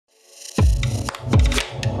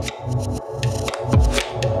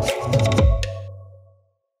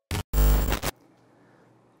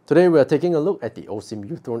Today we are taking a look at the OSIM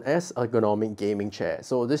uThrone S ergonomic gaming chair.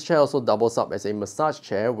 So this chair also doubles up as a massage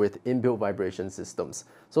chair with inbuilt vibration systems.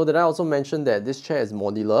 So did I also mention that this chair is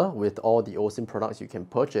modular with all the OSIM products you can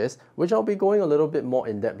purchase, which I'll be going a little bit more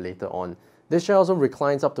in depth later on. This chair also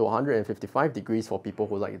reclines up to 155 degrees for people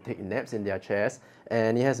who like to take naps in their chairs,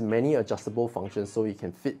 and it has many adjustable functions so you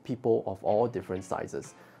can fit people of all different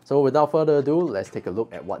sizes. So without further ado, let's take a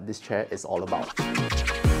look at what this chair is all about.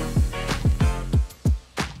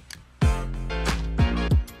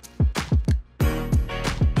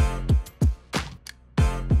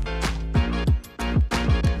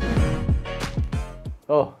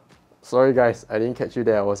 Oh, sorry guys, I didn't catch you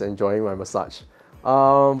there. I was enjoying my massage.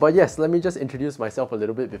 But yes, let me just introduce myself a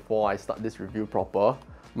little bit before I start this review proper.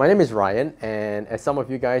 My name is Ryan, and as some of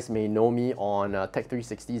you guys may know me on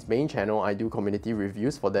Tech360's main channel, I do community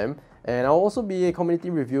reviews for them. And I'll also be a community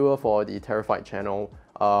reviewer for the Terrified channel,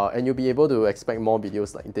 and you'll be able to expect more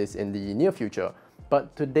videos like this in the near future.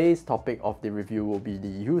 But today's topic of the review will be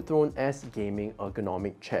the uThrone S Gaming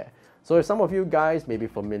Ergonomic Chair. So if some of you guys may be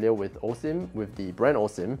familiar with OSIM, with the brand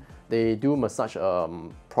OSIM, they do massage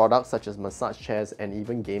products such as massage chairs and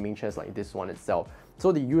even gaming chairs like this one itself.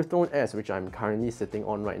 So the uThrone S, which I'm currently sitting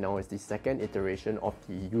on right now, is the second iteration of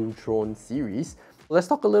the uThrone series. Let's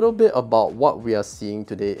talk a little bit about what we are seeing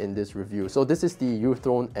today in this review. So this is the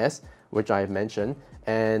uThrone S, which I mentioned.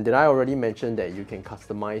 And did I already mention that you can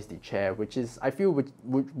customize the chair, which is, I feel,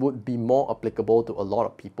 would be more applicable to a lot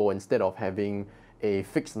of people instead of having a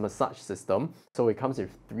fixed massage system. So it comes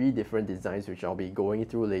with 3 different designs, which I'll be going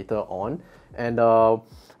through later on. And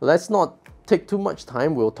let's not take too much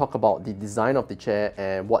time. We'll talk about the design of the chair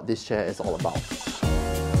and what this chair is all about.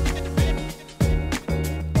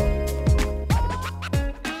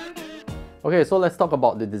 Okay, so let's talk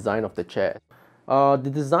about the design of the chair.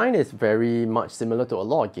 The design is very much similar to a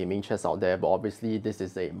lot of gaming chairs out there, but obviously this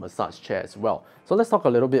is a massage chair as well. So let's talk a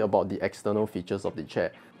little bit about the external features of the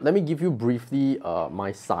chair. Let me give you briefly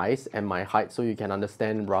my size and my height so you can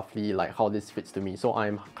understand roughly like how this fits to me. So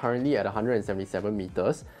I'm currently at 177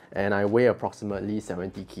 meters and I weigh approximately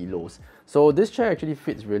 70 kilos. So this chair actually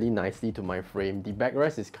fits really nicely to my frame. The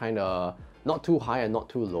backrest is kind of not too high and not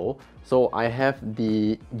too low. So I have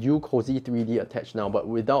the uCozy 3D attached now, but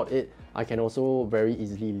without it, I can also very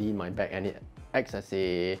easily lean my back and it acts as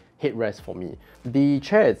a headrest for me. The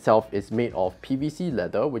chair itself is made of PVC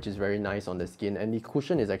leather, which is very nice on the skin, and the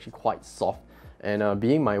cushion is actually quite soft. And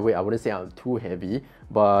being my weight, I wouldn't say I'm too heavy,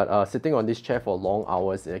 but sitting on this chair for long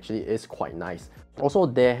hours, it actually is quite nice. Also,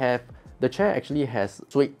 the chair actually has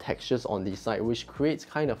suede textures on the side, which creates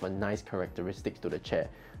kind of a nice characteristic to the chair.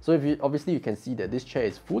 So obviously you can see that this chair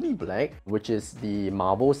is fully black, which is the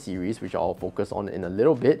Marble series, which I'll focus on in a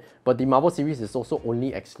little bit. But the Marble series is also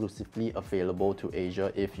only exclusively available to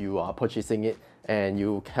Asia if you are purchasing it and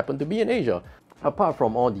you happen to be in Asia. Apart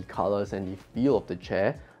from all the colors and the feel of the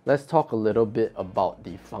chair, let's talk a little bit about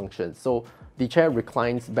the functions. So the chair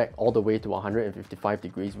reclines back all the way to 155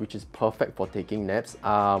 degrees, which is perfect for taking naps.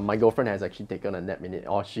 My girlfriend has actually taken a nap in it,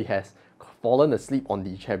 or she has fallen asleep on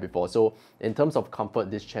the chair before. So in terms of comfort,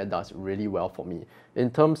 this chair does really well for me. In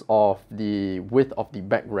terms of the width of the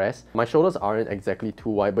backrest, my shoulders aren't exactly too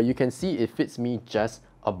wide, but you can see it fits me just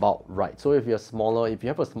about right. So if you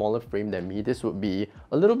have a smaller frame than me, this would be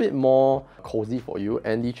a little bit more cozy for you,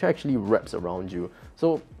 and the chair actually wraps around you.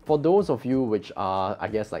 So for those of you which are, I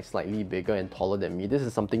guess, like slightly bigger and taller than me, this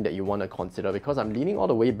is something that you want to consider because I'm leaning all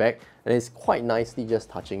the way back and it's quite nicely just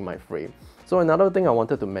touching my frame. So another thing I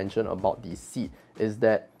wanted to mention about the seat is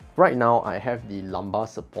that right now I have the lumbar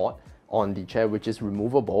support on the chair, which is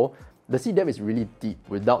removable. The seat depth is really deep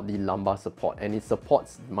without the lumbar support, and it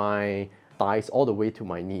supports my thighs all the way to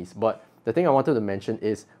my knees. But the thing I wanted to mention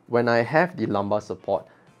is when I have the lumbar support,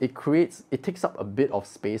 it takes up a bit of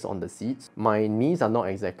space on the seats. My knees are not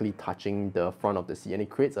exactly touching the front of the seat, and it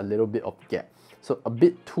creates a little bit of gap. So a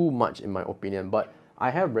bit too much in my opinion, but I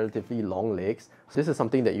have relatively long legs, so this is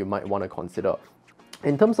something that you might want to consider.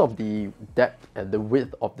 In terms of the depth and the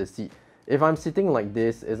width of the seat, if I'm sitting like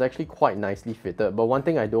this, it's actually quite nicely fitted. But one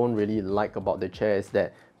thing I don't really like about the chair is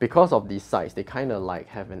that because of the sides, they kind of like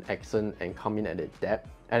have an accent and come in at a depth,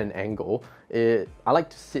 at an angle. I like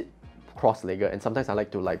to sit cross-legged, and sometimes I like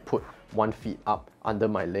to like put one foot up under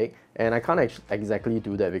my leg, and I can't exactly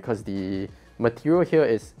do that because the material here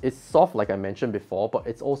is soft like I mentioned before, but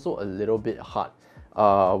it's also a little bit hard,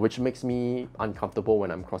 which makes me uncomfortable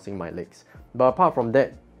when I'm crossing my legs. But apart from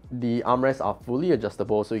that, the armrests are fully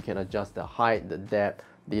adjustable, so you can adjust the height, the depth,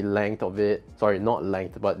 the length of it. Sorry, not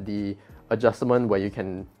length, but the adjustment where you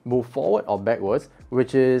can move forward or backwards,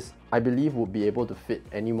 which is, I believe, would be able to fit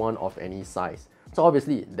anyone of any size. So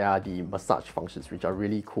obviously there are the massage functions, which are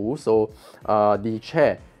really cool. So the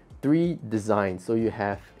chair, 3 designs. So you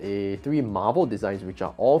have 3 marble designs, which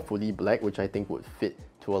are all fully black, which I think would fit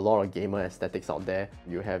to a lot of gamer aesthetics out there.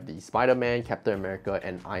 You have the Spider-Man, Captain America,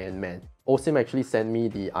 and Iron Man. OSIM actually sent me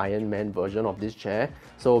the Iron Man version of this chair.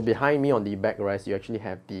 So behind me on the backrest, you actually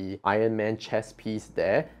have the Iron Man chest piece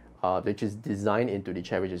there, which is designed into the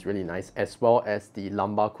chair, which is really nice, as well as the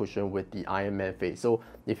lumbar cushion with the Iron Man face. So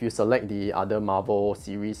if you select the other Marvel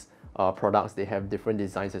series products, they have different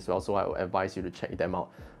designs as well, so I would advise you to check them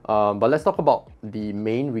out. But let's talk about the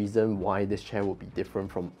main reason why this chair would be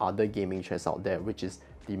different from other gaming chairs out there, which is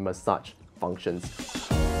the massage functions.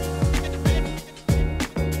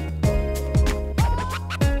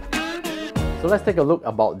 So let's take a look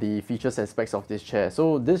about the features and specs of this chair.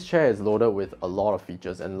 So this chair is loaded with a lot of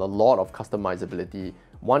features and a lot of customizability.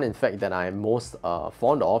 One, in fact, that I'm most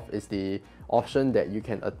fond of is the option that you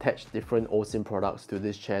can attach different OSIM products to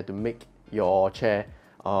this chair to make your chair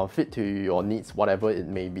fit to your needs, whatever it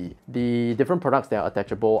may be. The different products that are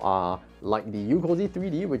attachable are like the uCozy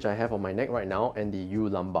 3D, which I have on my neck right now, and the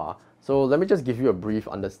uLumbar. So let me just give you a brief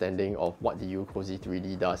understanding of what the uCozy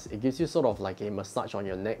 3D does. It gives you sort of like a massage on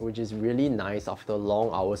your neck, which is really nice after long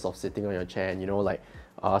hours of sitting on your chair. And you know, like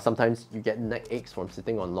sometimes you get neck aches from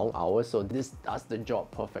sitting on long hours, so this does the job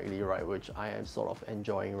perfectly, right, which I am sort of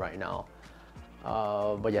enjoying right now.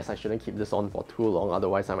 But yes, I shouldn't keep this on for too long,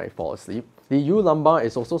 otherwise I might fall asleep. The uLumbar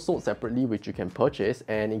is also sold separately, which you can purchase,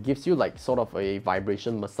 and it gives you like sort of a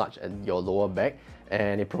vibration massage at your lower back,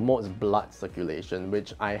 and it promotes blood circulation,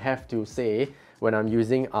 which I have to say, when I'm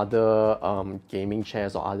using other gaming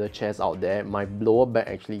chairs or other chairs out there, my lower back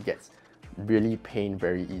actually gets really pain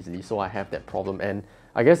very easily, so I have that problem. And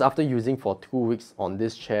I guess after using for 2 weeks on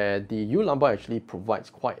this chair, the uLumbar actually provides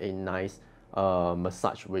quite a nice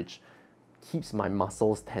massage, which keeps my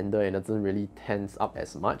muscles tender and doesn't really tense up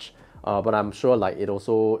as much. But I'm sure like it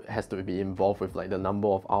also has to be involved with like the number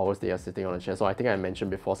of hours they are sitting on a chair. So I think I mentioned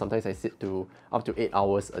before, sometimes I sit to up to 8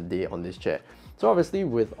 hours a day on this chair. So obviously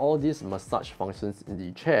with all these massage functions in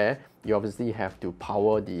the chair, you obviously have to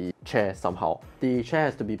power the chair somehow. The chair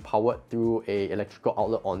has to be powered through an electrical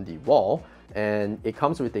outlet on the wall, and it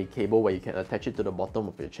comes with a cable where you can attach it to the bottom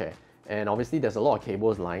of your chair. And obviously there's a lot of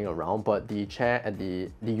cables lying around, but the chair at the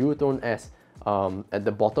uThrone S at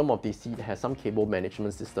the bottom of the seat has some cable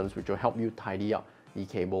management systems which will help you tidy up the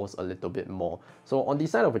cables a little bit more. So on the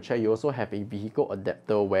side of a chair, you also have a vehicle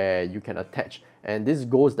adapter where you can attach, and this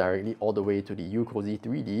goes directly all the way to the uCozy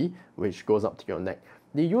 3D, which goes up to your neck.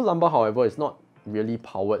 The uLumbar, however, is not really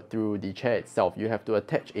powered through the chair itself. You have to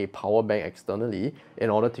attach a power bank externally in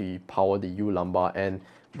order to power the uLumbar, and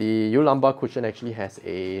the uLumbar cushion actually has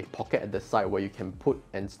a pocket at the side where you can put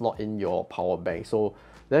and slot in your power bank. So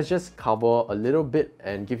let's just cover a little bit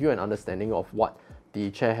and give you an understanding of what the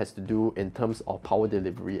chair has to do in terms of power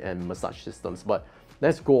delivery and massage systems. But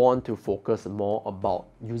let's go on to focus more about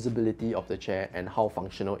usability of the chair and how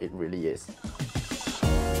functional it really is.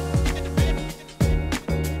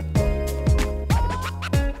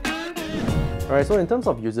 Alright, so in terms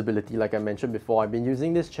of usability, like I mentioned before, I've been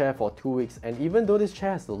using this chair for 2 weeks, and even though this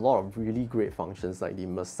chair has a lot of really great functions like the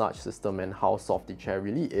massage system and how soft the chair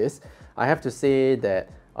really is, I have to say that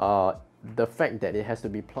the fact that it has to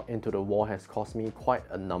be plugged into the wall has caused me quite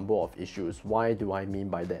a number of issues. Why do I mean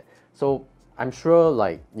by that? So I'm sure,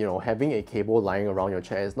 like, you know, having a cable lying around your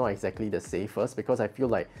chair is not exactly the safest, because I feel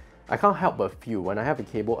like I can't help but feel when I have a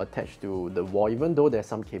cable attached to the wall, even though there's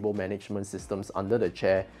some cable management systems under the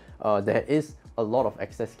chair, there is a lot of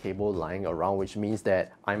excess cable lying around, which means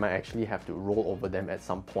that I might actually have to roll over them at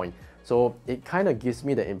some point. So it kind of gives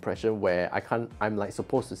me the impression where I'm like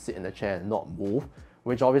supposed to sit in the chair and not move,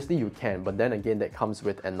 which obviously you can, but then again that comes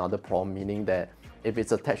with another problem, meaning that if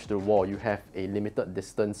it's attached to the wall, you have a limited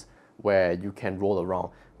distance where you can roll around.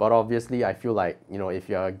 But obviously I feel like, you know, if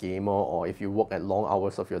you're a gamer or if you work at long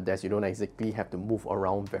hours of your desk, you don't exactly have to move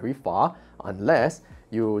around very far unless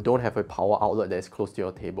you don't have a power outlet that is close to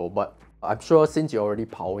your table. But I'm sure since you're already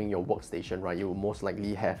powering your workstation, right, you will most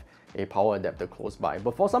likely have a power adapter close by.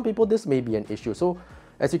 But for some people, this may be an issue. So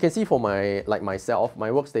as you can see, for myself, my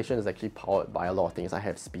workstation is actually powered by a lot of things. I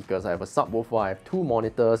have speakers, I have a subwoofer, I have 2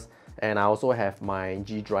 monitors, and I also have my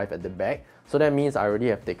G drive at the back. So that means I already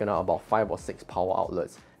have taken out about 5 or 6 power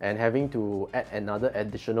outlets, and having to add another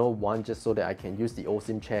additional one just so that I can use the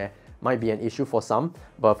OSIM chair might be an issue for some.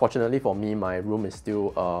 But fortunately for me, my room is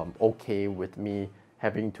still okay with me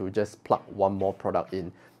having to just plug one more product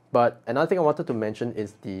in. But another thing I wanted to mention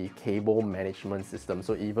is the cable management system.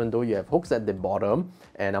 So even though you have hooks at the bottom,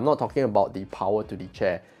 and I'm not talking about the power to the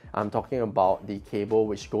chair, I'm talking about the cable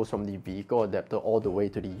which goes from the vehicle adapter all the way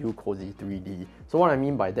to the uCozy 3D. So what I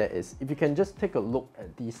mean by that is, if you can just take a look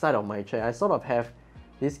at the side of my chair, I sort of have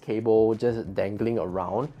this cable just dangling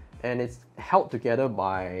around, and it's held together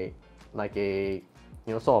by like a,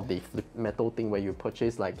 sort of the flip metal thing where you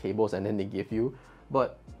purchase like cables and then they give you.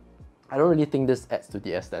 But I don't really think this adds to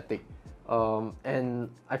the aesthetic. And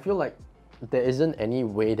I feel like there isn't any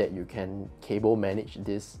way that you can cable manage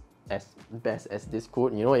this as best as this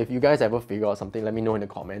could. If you guys ever figure out something, let me know in the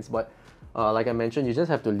comments. But like I mentioned, you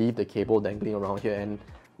just have to leave the cable dangling around here, and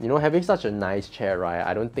having such a nice chair, right,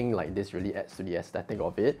 I don't think like this really adds to the aesthetic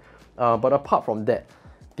of it. But apart from that,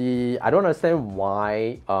 I don't understand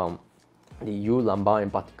why the U lumbar in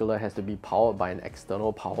particular has to be powered by an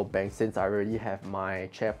external power bank, since I already have my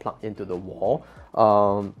chair plugged into the wall.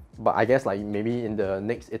 But I guess like maybe in the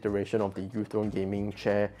next iteration of the uThrone gaming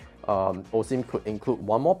chair, OSIM could include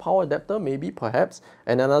one more power adapter, maybe, perhaps.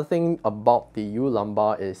 And another thing about the U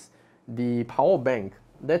lumbar is the power bank.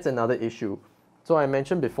 That's another issue. So I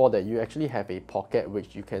mentioned before that you actually have a pocket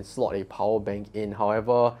which you can slot a power bank in.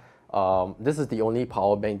 However, this is the only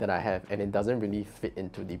power bank that I have, and it doesn't really fit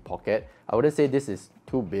into the pocket. I wouldn't say this is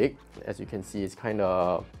too big. As you can see, it's kind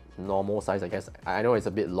of normal size, I guess. I know it's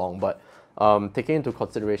a bit long, but taking into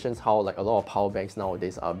considerations how like a lot of power banks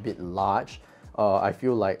nowadays are a bit large, I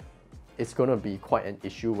feel like it's going to be quite an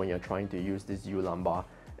issue when you're trying to use this U lumbar.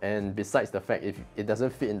 And besides the fact, if it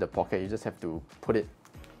doesn't fit in the pocket, you just have to put it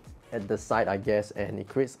at the side, I guess, and it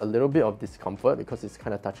creates a little bit of discomfort because it's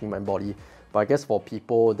kind of touching my body. But I guess for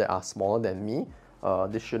people that are smaller than me,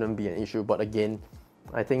 this shouldn't be an issue. But again,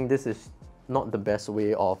 I think this is not the best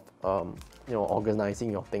way of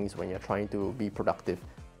organizing your things when you're trying to be productive.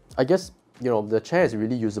 I guess the chair is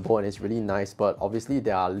really usable and it's really nice, but obviously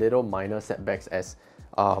there are little minor setbacks, as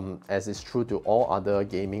is true to all other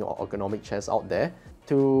gaming or ergonomic chairs out there.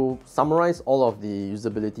 To summarize all of the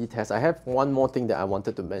usability tests, I have one more thing that I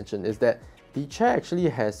wanted to mention, is that the chair actually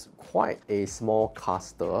has quite a small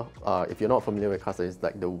caster. If you're not familiar with caster, it's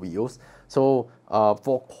like the wheels. So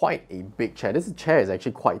for quite a big chair, this chair is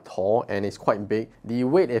actually quite tall and it's quite big. The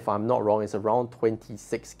weight, if I'm not wrong, is around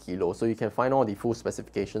 26 kilos. So you can find all the full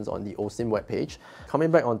specifications on the OSIM webpage.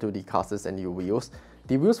 Coming back onto the casters and the wheels,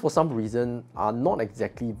 the wheels for some reason are not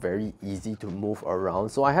exactly very easy to move around,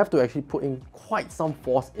 so I have to actually put in quite some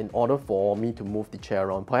force in order for me to move the chair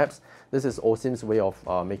around. Perhaps this is OSIM's way of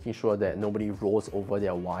making sure that nobody rolls over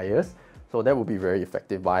their wires, so that would be very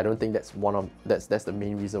effective. But I don't think that's that's the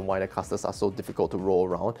main reason why the casters are so difficult to roll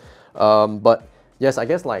around. But yes, I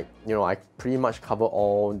guess like I pretty much cover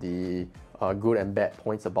all the good and bad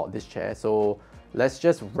points about this chair. So let's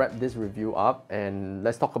just wrap this review up and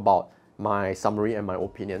let's talk about my summary and my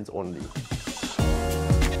opinions only.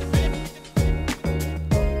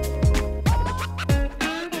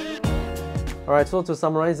 Alright, so to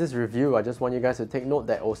summarize this review, I just want you guys to take note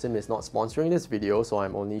that OSIM is not sponsoring this video, so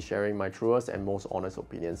I'm only sharing my truest and most honest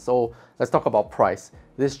opinions. So let's talk about price.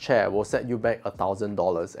 This chair will set you back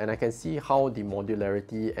 $1,000, and I can see how the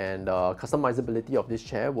modularity and customizability of this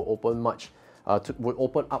chair will open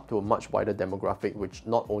up to a much wider demographic, which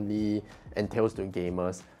not only entails to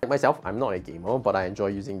gamers. Like myself, I'm not a gamer, but I enjoy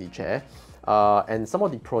using the chair. And some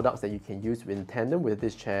of the products that you can use in tandem with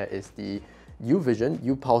this chair is the uVision,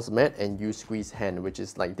 uPulse Mat, and uSqueeze Hand, which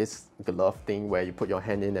is like this glove thing where you put your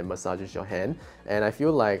hand in and massages your hand. And I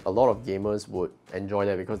feel like a lot of gamers would enjoy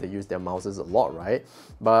that because they use their mouses a lot, right?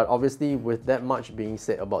 But obviously, with that much being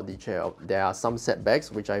said about the chair, there are some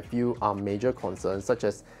setbacks which I feel are major concerns, such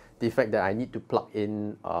as the fact that I need to plug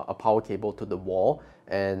in a power cable to the wall,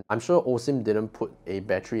 and I'm sure OSIM didn't put a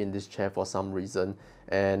battery in this chair for some reason,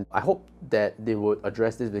 and I hope that they would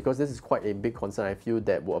address this because this is quite a big concern I feel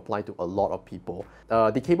that will apply to a lot of people.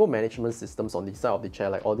 The cable management systems on the side of the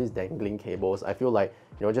chair, like all these dangling cables, I feel like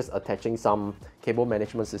just attaching some cable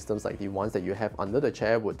management systems like the ones that you have under the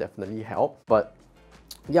chair would definitely help. But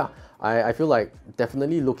yeah, I feel like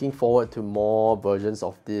definitely looking forward to more versions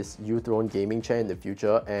of this uThrone gaming chair in the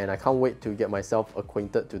future, and I can't wait to get myself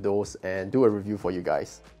acquainted to those and do a review for you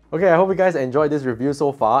guys. Okay, I hope you guys enjoyed this review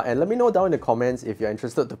so far, and let me know down in the comments if you're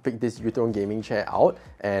interested to pick this uThrone gaming chair out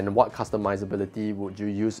and what customizability would you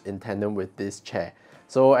use in tandem with this chair.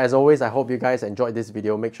 So as always, I hope you guys enjoyed this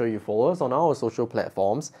video. Make sure you follow us on our social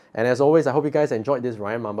platforms, and as always, I hope you guys enjoyed this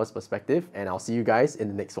Ryan Mamba's perspective, and I'll see you guys in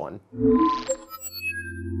the next one.